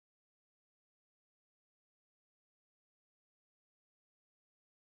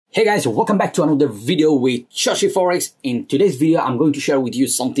Hey guys, welcome back to another video with Trade Forex. In today's video, I'm going to share with you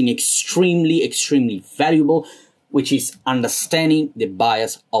something extremely valuable, which is understanding the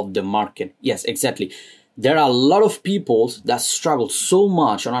bias of the market. Yes, exactly. There are a lot of people that struggle so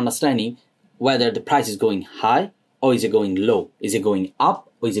much on understanding whether the price is going high or is it going low? Is it going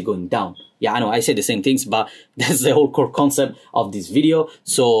up or is it going down? Yeah, I know I say the same things, but that's the whole core concept of this video.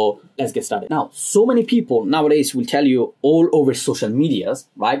 So let's get started. Now, so many people nowadays will tell you all over social medias,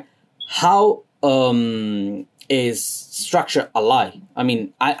 right? How is structure a lie? I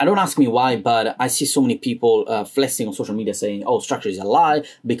mean, I don't ask me why, but I see so many people flexing on social media saying, oh, structure is a lie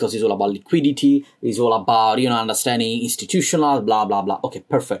because it's all about liquidity. It's all about, understanding institutional, blah, blah, blah. Okay,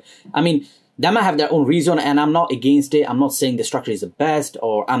 perfect. I mean, they might have their own reason, and I'm not against it. I'm not saying the structure is the best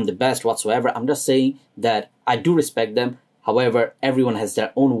or I'm the best whatsoever. I'm just saying that I do respect them. However, everyone has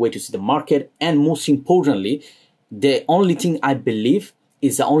their own way to see the market. And most importantly, the only thing I believe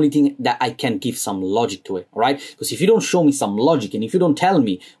is the only thing that I can give some logic to it, all right? Because if you don't show me some logic and if you don't tell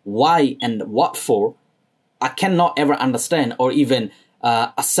me why and what for, I cannot ever understand or even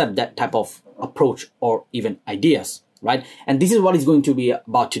accept that type of approach or even ideas, right? And this is what it's going to be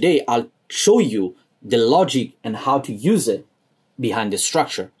about today. I'll show you the logic and how to use it behind the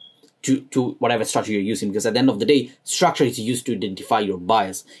structure to whatever structure you're using, because at the end of the day, structure is used to identify your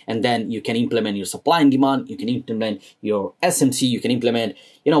bias, and then you can implement your supply and demand, you can implement your SMC, you can implement,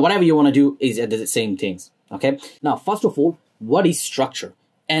 whatever you want to do is the same things, okay? Now, first of all, what is structure?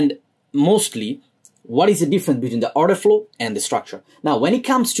 And mostly, what is the difference between the order flow and the structure? Now, when it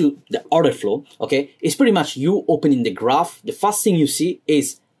comes to the order flow, okay, it's pretty much you opening the graph. The first thing you see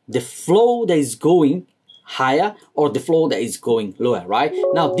is the flow that is going higher or the flow that is going lower, right?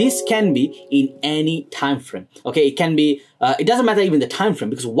 Now, this can be in any time frame, okay? It can be, it doesn't matter even the time frame,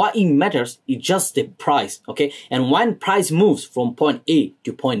 because what it matters is just the price, okay? And when price moves from point A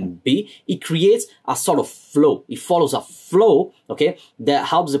to point B, it creates a sort of flow. It follows a flow, okay, that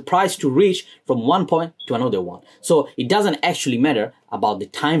helps the price to reach from one point to another one. So it doesn't actually matter about the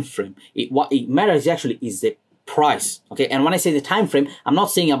time frame. What it matters actually is the price, okay? And when I say the time frame, I'm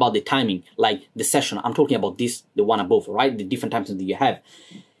not saying about the timing, like the session. I'm talking about this, the one above, right? The different time frames that you have.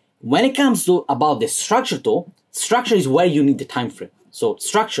 When it comes to about the structure though, structure is where you need the time frame. So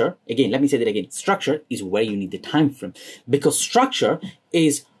structure, again, let me say that again. Structure is where you need the time frame, because structure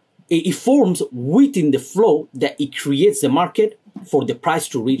is, it forms within the flow that it creates the market for the price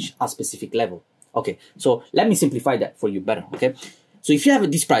to reach a specific level. Okay, so let me simplify that for you better, okay? So if you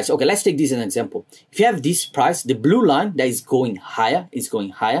have this price, okay, let's take this as an example. If you have this price, the blue line that is going higher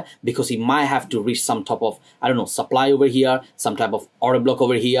because it might have to reach some type of, I don't know, supply over here, some type of order block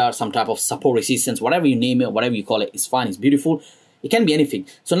over here, some type of support resistance, whatever you name it, whatever you call it, it's fine, it's beautiful. It can be anything.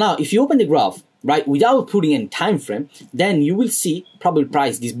 So now if you open the graph, right, without putting any time frame, then you will see probably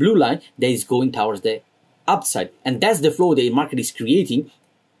price, this blue line that is going towards the upside. And that's the flow the market is creating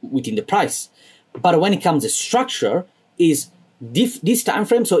within the price. But when it comes to structure, is this time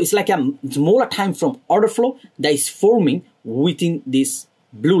frame, so it's like a smaller time from order flow that is forming within this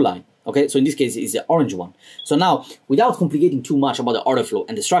blue line. Okay, so in this case, it's the orange one. So now, without complicating too much about the order flow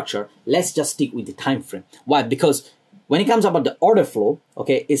and the structure, let's just stick with the time frame. Why? Because when it comes about the order flow,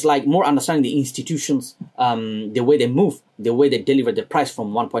 okay, it's like more understanding the institutions, the way they move, the way they deliver the price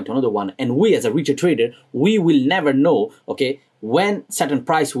from one point to another one. And we as a retail trader, we will never know, okay, when certain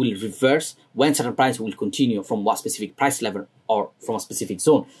price will reverse, when certain price will continue from what specific price level or from a specific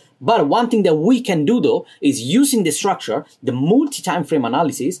zone. But one thing that we can do though is using the structure, the multi-time frame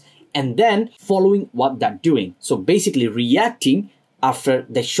analysis, and then following what they're doing. So basically reacting after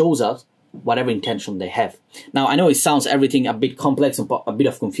they shows us whatever intention they have. Now, I know it sounds everything a bit complex and a bit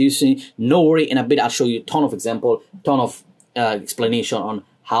of confusing. No worry, in a bit I'll show you a ton of example, ton of explanation on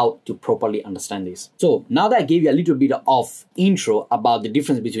how to properly understand this. So now that I gave you a little bit of intro about the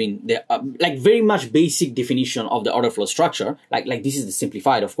difference between the like very much basic definition of the order flow structure, like this is the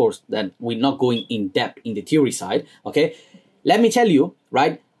simplified, of course, then we're not going in depth in the theory side, okay? Let me tell you,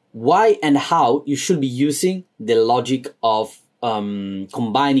 right, why and how you should be using the logic of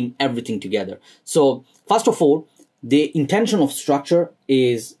combining everything together. So first of all, the intention of structure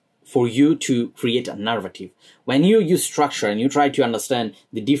is for you to create a narrative. When you use structure and you try to understand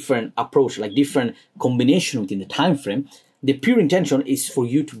the different approach, like different combination within the time frame, the pure intention is for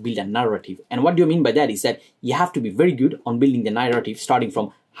you to build a narrative. And what do you mean by that is that you have to be very good on building the narrative starting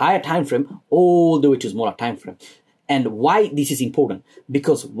from higher time frame all the way to smaller time frame. And why this is important?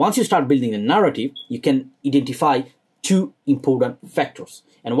 Because once you start building the narrative, you can identify two important factors.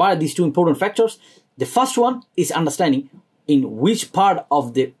 And what are these two important factors? The first one is understanding in which part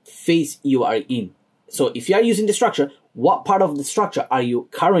of the phase you are in. So if you are using the structure, what part of the structure are you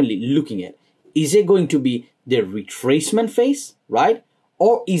currently looking at? Is it going to be the retracement phase, right?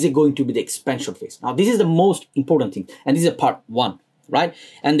 Or is it going to be the expansion phase? Now, this is the most important thing. And this is part 1, right?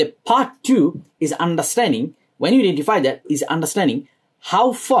 And the part 2 is understanding, when you identify that, is understanding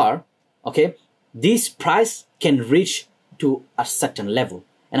how far, okay, this price can reach to a certain level.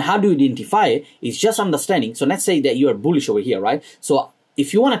 And how do you identify it? It's just understanding. So let's say that you are bullish over here, right? So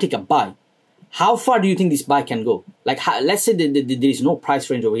if you want to take a buy, how far do you think this buy can go? Like, let's say that there is no price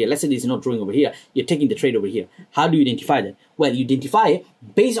range over here. Let's say there's no drawing over here. You're taking the trade over here. How do you identify that? Well, you identify it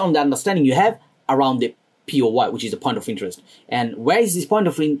based on the understanding you have around the POY, which is the point of interest. And where is this point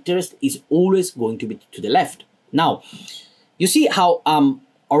of interest is always going to be to the left. Now, you see how I'm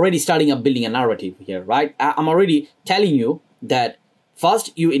already starting up building a narrative here, right? I'm already telling you that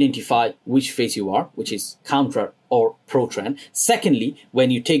first, you identify which phase you are, which is counter or pro trend. Secondly,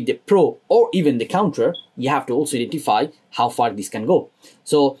 when you take the pro or even the counter, you have to also identify how far this can go.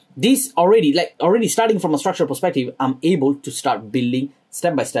 So this already starting from a structural perspective, I'm able to start building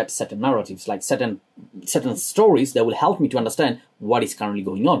step by step certain narratives, like certain stories that will help me to understand what is currently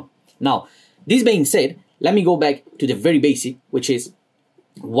going on. Now, this being said, let me go back to the very basic, which is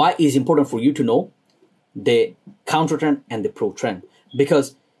why it is important for you to know the counter trend and the pro trend.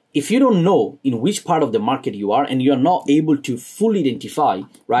 Because if you don't know in which part of the market you are and you're not able to fully identify,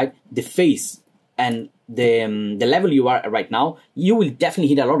 right, the phase and the level you are at right now, you will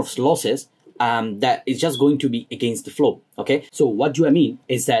definitely hit a lot of losses that is just going to be against the flow, okay? So what do I mean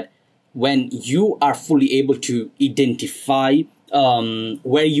is that when you are fully able to identify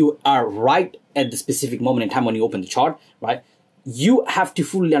where you are right at the specific moment in time when you open the chart, right, you have to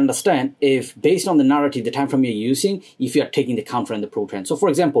fully understand if, based on the narrative, the time frame you're using, if you're taking the counter and the pro trend. So for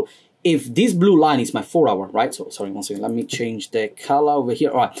example, if this blue line is my 4 hour, right? So sorry, one second, let me change the color over here.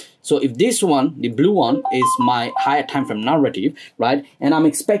 All right. So if this one, the blue one, is my higher time frame narrative, right? And I'm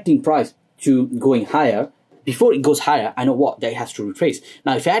expecting price to going higher. Before it goes higher, I know what, that it has to retrace.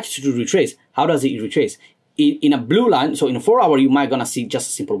 Now, if it has to retrace, how does it retrace? In a blue line, so in a 4 hour, you might gonna see just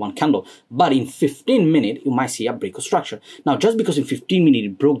a simple one candle. But in 15 minutes, you might see a break of structure. Now, just because in 15 minutes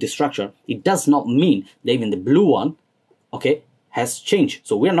it broke the structure, it does not mean that even the blue one, okay, has changed.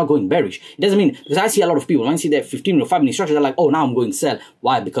 So we are not going bearish. It doesn't mean, because I see a lot of people, when I see that 15 or 5 minute structure, they're like, oh, now I'm going sell.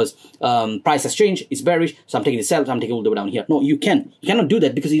 Why? Because price has changed, it's bearish, so I'm taking the sell, so I'm taking all the way down here. No, you cannot do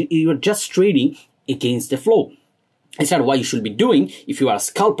that because you're just trading against the flow. Instead, what you should be doing, if you are a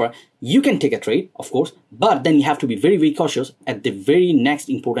scalper, you can take a trade, of course, but then you have to be very, very cautious at the very next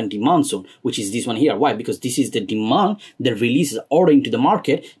important demand zone, which is this one here. Why? Because this is the demand that releases order into the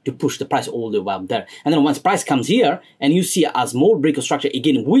market to push the price all the way up there. And then once price comes here and you see a small break of structure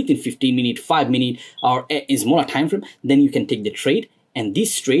again within 15 minutes, 5 minutes, or a smaller time frame, then you can take the trade. And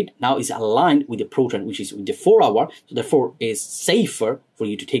this trade now is aligned with the pro trend, which is with the 4 hour. So therefore, is safer for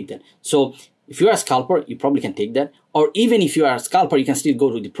you to take that. So if you are a scalper, you probably can take that. Or even if you are a scalper, you can still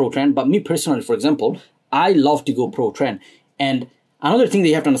go to the pro trend. But me personally, for example, I love to go pro trend. And another thing that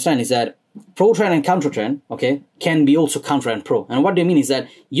you have to understand is that pro trend and counter trend, okay, can be also counter and pro. And what they mean is that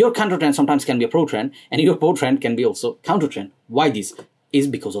your counter trend sometimes can be a pro trend and your pro trend can be also counter trend. Why this? Is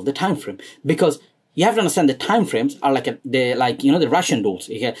because of the time frame. Because you have to understand the time frames are like the Russian dolls.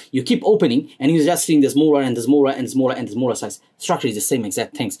 Okay? You keep opening and you're just seeing the smaller and the smaller and smaller and smaller size. Structure is the same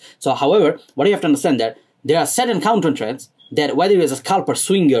exact things. So however, what you have to understand that there are certain counter trends that whether you're a scalper,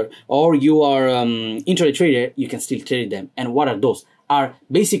 swinger, or you are intraday trader, you can still trade them. And what are those? Are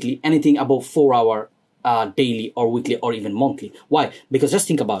basically anything above 4 hour daily or weekly or even monthly. Why? Because just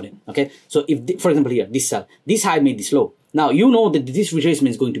think about it. Okay. So if, for example, here, this sell, this high made this low. Now, you know that this retracement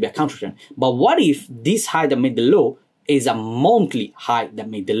is going to be a counter trend. But what if this high that made the low is a monthly high that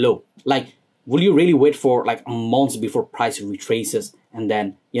made the low? Like, will you really wait for like a month before price retraces and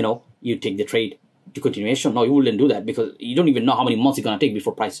then, you know, you take the trade to continuation? No, you wouldn't do that because you don't even know how many months it's going to take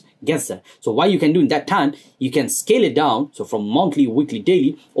before price gets there. So what you can do in that time, you can scale it down. So from monthly, weekly,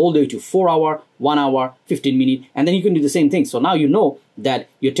 daily, all the way to 4 hour, 1 hour, 15 minutes. And then you can do the same thing. So now you know that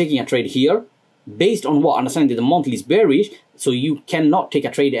you're taking a trade here based on what? Understanding that the monthly is bearish. So you cannot take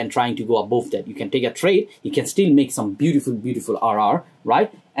a trade and trying to go above that. You can take a trade. You can still make some beautiful, beautiful RR,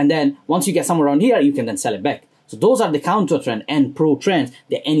 right? And then once you get somewhere around here, you can then sell it back. So those are the counter trend and pro trends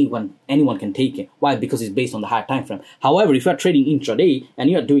that anyone can take it. Why? Because it's based on the higher time frame. However, if you're trading intraday and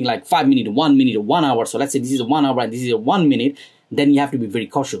you're doing like 5 minutes, 1 minute, 1 hour. So let's say this is a 1 hour and this is a 1 minute. then you have to be very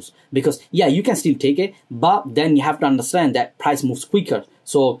cautious, because yeah, you can still take it, but then you have to understand that price moves quicker.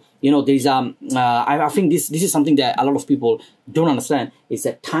 So there's I think this is something that a lot of people don't understand, is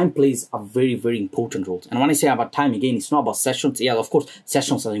that time plays a very, very important role. And when I say about time, again, it's not about sessions. Yeah, of course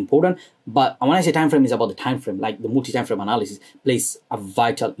sessions are important, but when I say time frame, it's about the time frame. Like the multi-time frame analysis plays a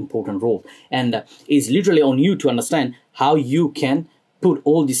vital important role, and it's literally on you to understand how you can put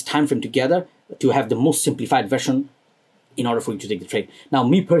all this time frame together to have the most simplified version in order for you to take the trade. Now,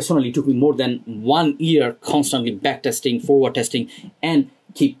 me personally, it took me more than 1 year constantly back testing, forward testing, and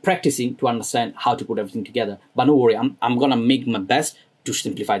keep practicing to understand how to put everything together. But no worry, I'm gonna make my best to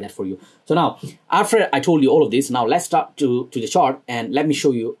simplify that for you. So now, after I told you all of this, now let's start to the chart, and let me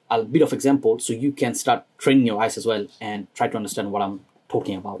show you a bit of example so you can start training your eyes as well and try to understand what I'm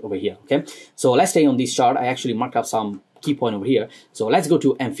talking about over here. Okay, so let's stay on this chart. I actually marked up some key point over here. So let's go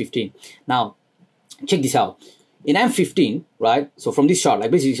to M15. Now, check this out. In M15, right? So from this chart, like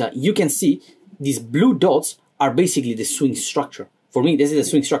basically, you can see these blue dots are basically the swing structure. For me, this is the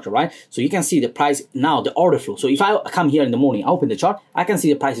swing structure, right? So you can see the price now, the order flow. So if I come here in the morning, I open the chart, I can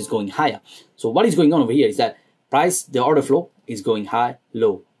see the price is going higher. So what is going on over here is that price, the order flow is going high,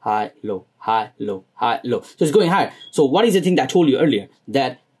 low, high, low, high, low, high, low. So it's going higher. So what is the thing that I told you earlier?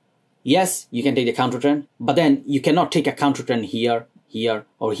 That yes, you can take the counter trend, but then you cannot take a counter trend here, here,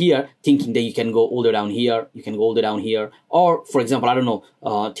 or here, thinking that you can go all the way down here, you can go all the way down here, or for example, I don't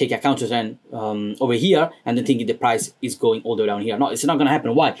know, take a counter trend over here and then thinking the price is going all the way down here. No, it's not going to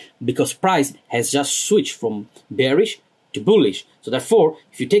happen. Why? Because price has just switched from bearish to bullish. So therefore,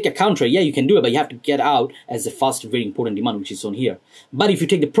 if you take a counter, yeah, you can do it, but you have to get out as the first very important demand, which is on here. But if you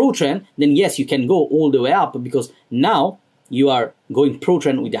take the pro trend, then yes, you can go all the way up, because now you are going pro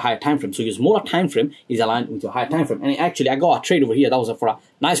trend with the higher time frame. So your smaller time frame is aligned with your higher time frame. And actually, I got a trade over here that was for a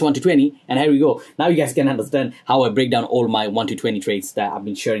nice 1 to 20, and here we go. Now you guys can understand how I break down all my 1 to 20 trades that I've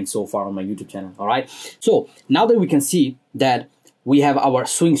been sharing so far on my YouTube channel. All right. So now that we can see that we have our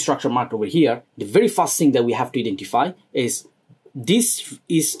swing structure marked over here, the very first thing that we have to identify is this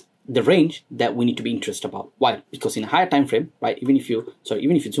is the range that we need to be interested about. Why? Because in a higher time frame, right, even if you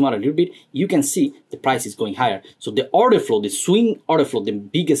zoom out a little bit, you can see the price is going higher. So the order flow, the swing order flow, the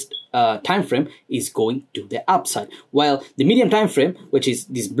biggest time frame is going to the upside, while the medium time frame, which is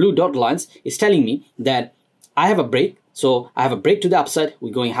these blue dot lines, is telling me that I have a break. So I have a break to the upside,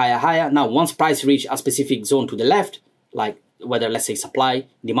 we're going higher, higher. Now once price reach a specific zone to the left, like whether let's say supply,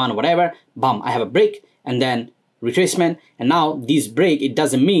 demand, or whatever, bam, I have a break, and then retracement. And now this break, it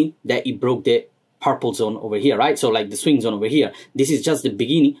doesn't mean that it broke the purple zone over here, right? So like the swing zone over here, this is just the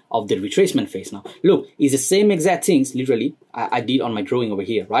beginning of the retracement phase. Now look, it's the same exact things literally I did on my drawing over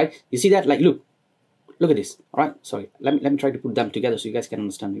here, right? You see that? Like look at this. All right, sorry, let me try to put them together so you guys can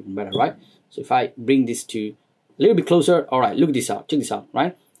understand even better, right? So if I bring this to a little bit closer, all right, look this out, check this out,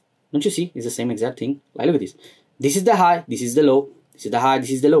 right? Don't you see? It's the same exact thing. Like look at this. This is the high, this is the low, this is the high, this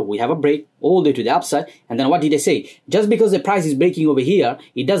is the low. We have a break all the way to the upside. And then what did they say? Just because the price is breaking over here,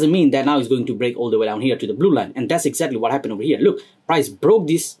 it doesn't mean that now it's going to break all the way down here to the blue line. And that's exactly what happened over here. Look, price broke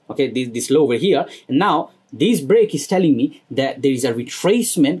this, okay, this low over here. And now this break is telling me that there is a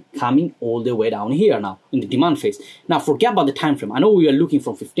retracement coming all the way down here now in the demand phase. Now forget about the time frame. I know we are looking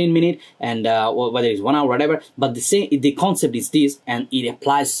from 15 minutes and whether it's 1 hour or whatever, but the concept is this, and it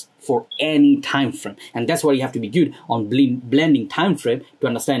applies for any time frame. And that's why you have to be good on blending time frame to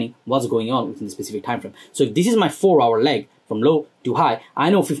understanding what's going on within the specific time frame. So if this is my 4-hour leg from low to high,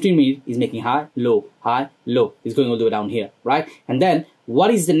 I know 15 minutes is making high, low, it's going all the way down here, right? And then what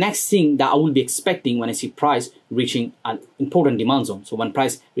is the next thing that I will be expecting when I see price reaching an important demand zone? So when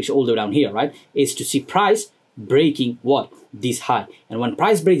price reach all the way down here, right, is to see price breaking what? This high. And when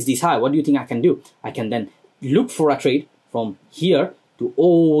price breaks this high, what do you think I can do? I can then look for a trade from here to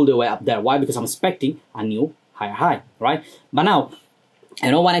all the way up there. Why? Because I'm expecting a new higher high, right? But now, I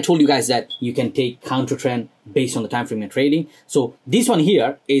know when I told you guys that you can take counter trend based on the time frame you're trading. So this one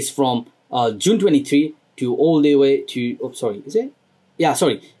here is from June 23 to all the way to, oh, sorry, is it? Yeah,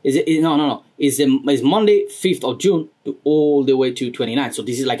 sorry, no. It's Monday, 5th of June to all the way to 29. So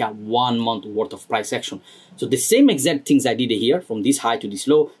this is like a 1 month worth of price action. So the same exact things I did here from this high to this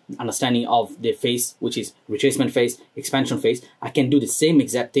low, understanding of the phase, which is retracement phase, expansion phase, I can do the same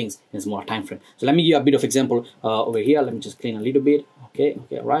exact things in a smaller time frame. So let me give you a bit of example over here. Let me just clean a little bit. Okay,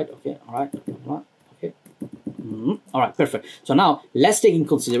 all right, okay. All right, perfect. So now let's take in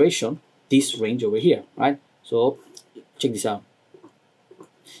consideration this range over here, right? So check this out.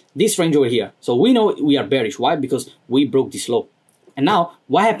 This range over here. So we know we are bearish. Why? Because we broke this low. And now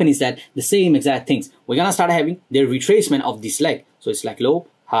what happened is that the same exact things. We're going to start having the retracement of this leg. So it's like low,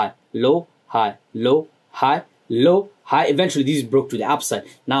 high, low, high, low, high, low, high. Eventually this broke to the upside.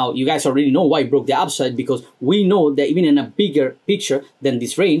 Now you guys already know why it broke the upside, because we know that even in a bigger picture than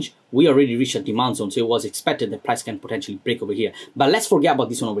this range, we already reached a demand zone. So it was expected that price can potentially break over here. But let's forget about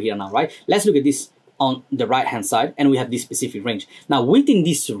this one over here now, right? Let's look at this on the right hand side, and we have this specific range. Now within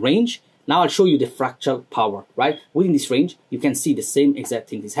this range, now I'll show you the fractal power, right? Within this range, you can see the same exact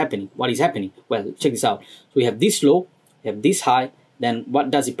thing is happening. What is happening? Well, check this out. So we have this low, we have this high. Then what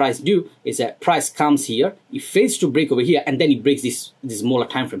does the price do is that price comes here, it fails to break over here, and then it breaks this smaller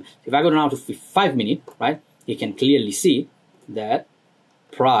time frame. So if I go down to 5 minutes, right, you can clearly see that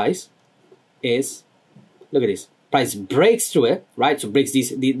price is, look at this, price breaks through it, right? So breaks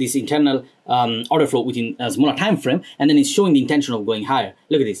this internal order flow within a smaller time frame, and then it's showing the intention of going higher.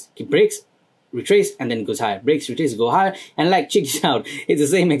 Look at this, it breaks, retrace, and then it goes higher, breaks, retrace, go higher. And like, check this out, it's the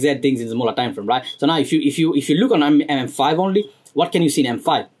same exact things in the smaller time frame, right? So now if you look on MM5 only, what can you see in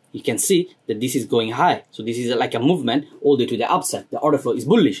M5? You can see that this is going high. So this is like a movement all the way to the upside. The order flow is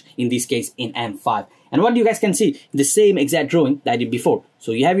bullish in this case in M5. And what you guys can see, the same exact drawing that I did before.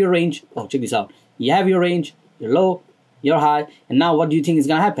 So you have your range. Oh, check this out. You have your range, your low, your high. And now what do you think is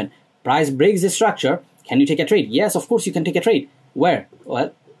going to happen? Price breaks the structure. Can you take a trade? Yes, of course you can take a trade. Where?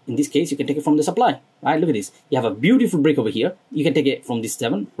 Well, in this case, you can take it from the supply, right? Look at this. You have a beautiful break over here. You can take it from this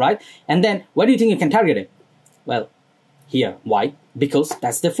 7, right? And then where do you think you can target it? Well, here. Why? Because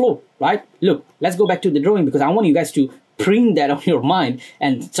that's the flow, right? Look, let's go back to the drawing, because I want you guys to print that on your mind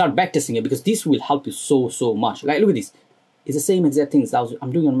and start backtesting it, because this will help you so much. Like, look at this. It's the same exact things that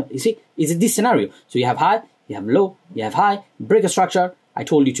I'm doing on my, you see, it's this scenario. So you have high, you have low, you have high, break a structure. I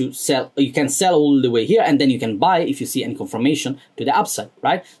told you to sell, you can sell all the way here, and then you can buy if you see any confirmation to the upside,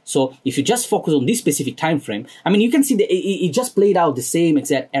 right? So if you just focus on this specific time frame, I mean, you can see that it just played out the same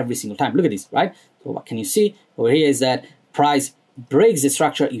exact every single time. Look at this, right? So what can you see over here is that price breaks the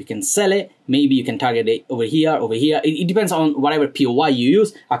structure, you can sell it, maybe you can target it over here, it depends on whatever POY you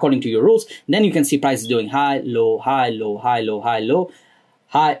use according to your rules. Then you can see price is doing high, low, high, low, high, low, high, low,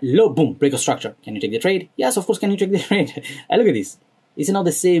 high, low, boom, break a structure. Can you take the trade? Yes, of course, can you take the trade? Look at this. It's not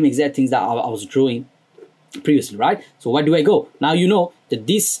the same exact things that I was drawing previously, right? So where do I go? Now you know that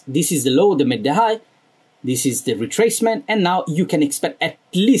this is the low, the mid, the high, this is the retracement, and now you can expect at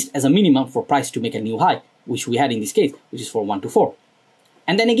least as a minimum for price to make a new high, which we had in this case, which is for 1 to 4.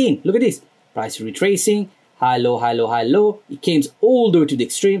 And then again, look at this, price retracing, high, low, high, low, high, low. It came all the way to the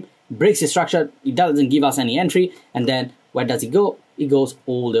extreme, breaks the structure, it doesn't give us any entry, and then where does it go? It goes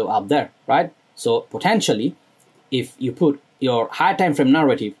all the way up there, right? So potentially, if you put your high time frame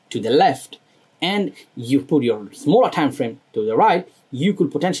narrative to the left and you put your smaller time frame to the right, you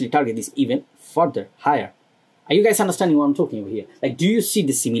could potentially target this even further higher. Are you guys understanding what I'm talking about here? Like, do you see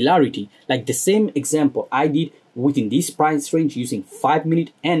the similarity? Like the same example I did within this price range using 5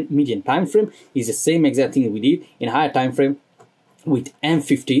 minute and median time frame is the same exact thing we did in higher time frame with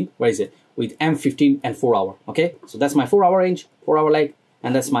M15. Where is it? With M15 and 4 hour. Okay, so that's my 4 hour range, 4 hour leg,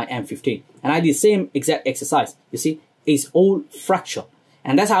 and that's my M15. And I did the same exact exercise. You see, it's all fractal,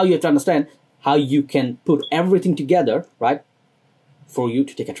 and that's how you have to understand how you can put everything together, right, for you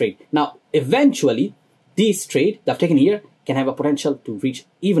to take a trade. Now, eventually, this trade that I've taken here can have a potential to reach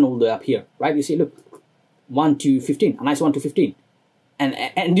even all the way up here, right? You see, look, 1 to 15, a nice 1 to 15.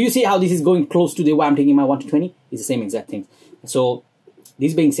 And do you see how this is going close to the way I'm taking my 1 to 20? It's the same exact thing. So,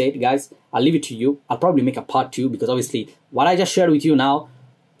 this being said, guys, I'll leave it to you. I'll probably make a part 2, because obviously what I just shared with you now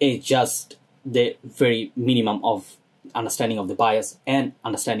is just the very minimum of understanding of the bias and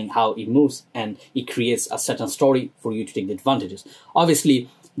understanding how it moves, and it creates a certain story for you to take the advantages. Obviously,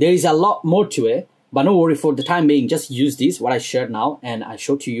 there is a lot more to it, but no worry, for the time being, just use this, what I shared now, and I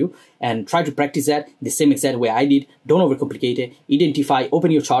showed to you, and try to practice that the same exact way I did. Don't overcomplicate it. Identify,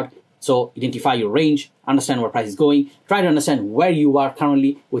 open your chart. So identify your range, understand where price is going, try to understand where you are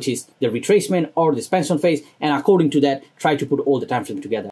currently, which is the retracement or the expansion phase, and according to that, try to put all the time frames together.